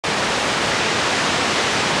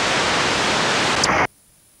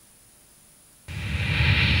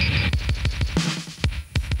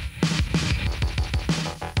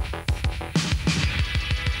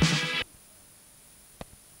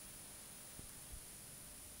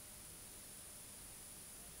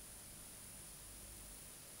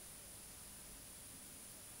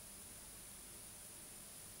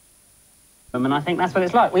And I think that's what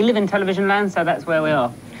it's like. We live in television land, so that's where we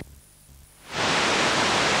are.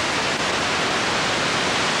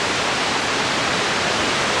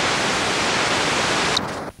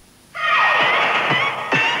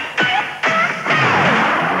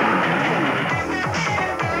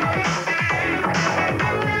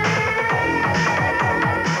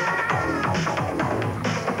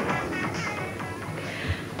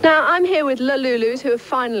 Now, I'm here with Lelulus, who have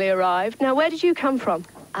finally arrived. Now, where did you come from?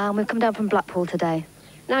 We've come down from Blackpool today.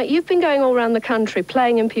 Now, you've been going all around the country,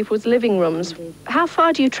 playing in people's living rooms. Indeed. How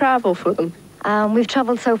far do you travel for them? We've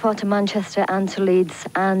travelled so far to Manchester and to Leeds,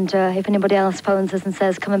 and if anybody else phones us and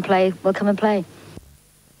says, come and play, we'll come and play.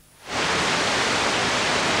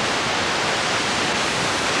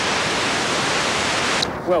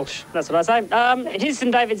 Welsh, that's what I say. It is St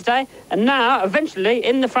David's Day, and now, eventually,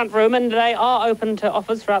 in the front room, and they are open to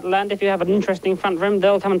offers throughout the land. If you have an interesting front room,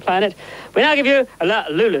 they'll come and play in it. We now give you a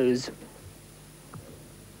Lelulus.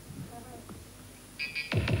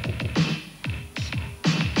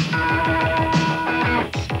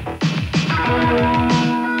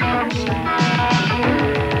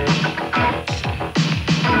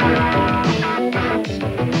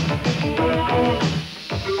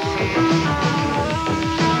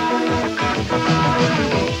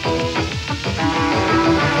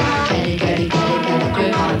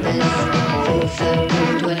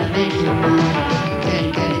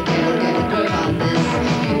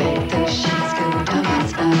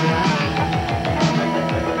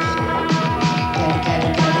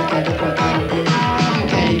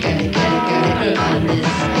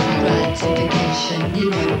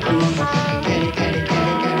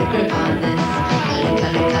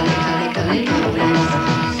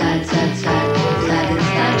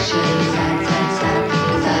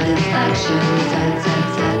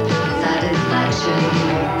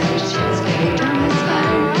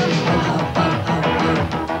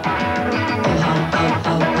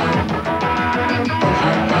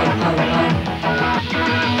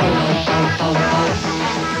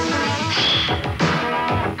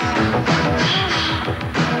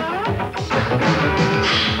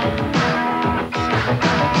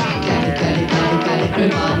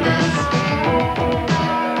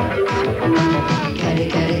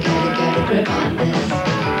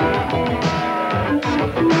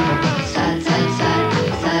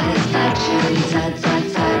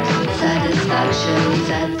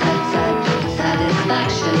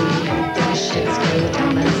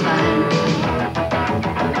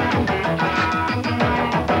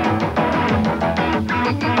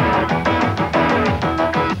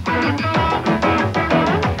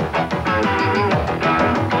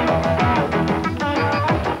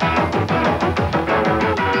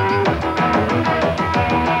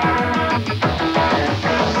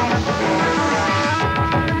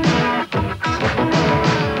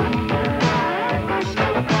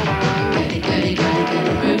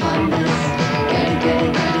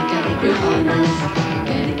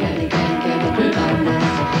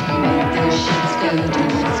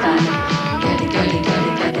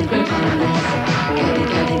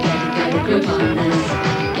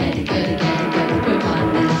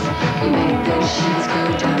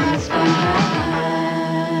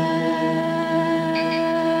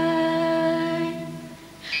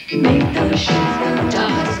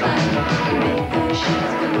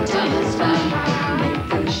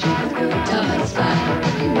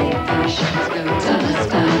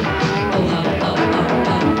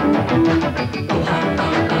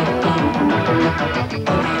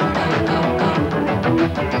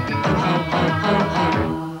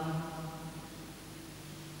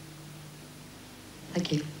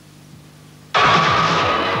 Thank you.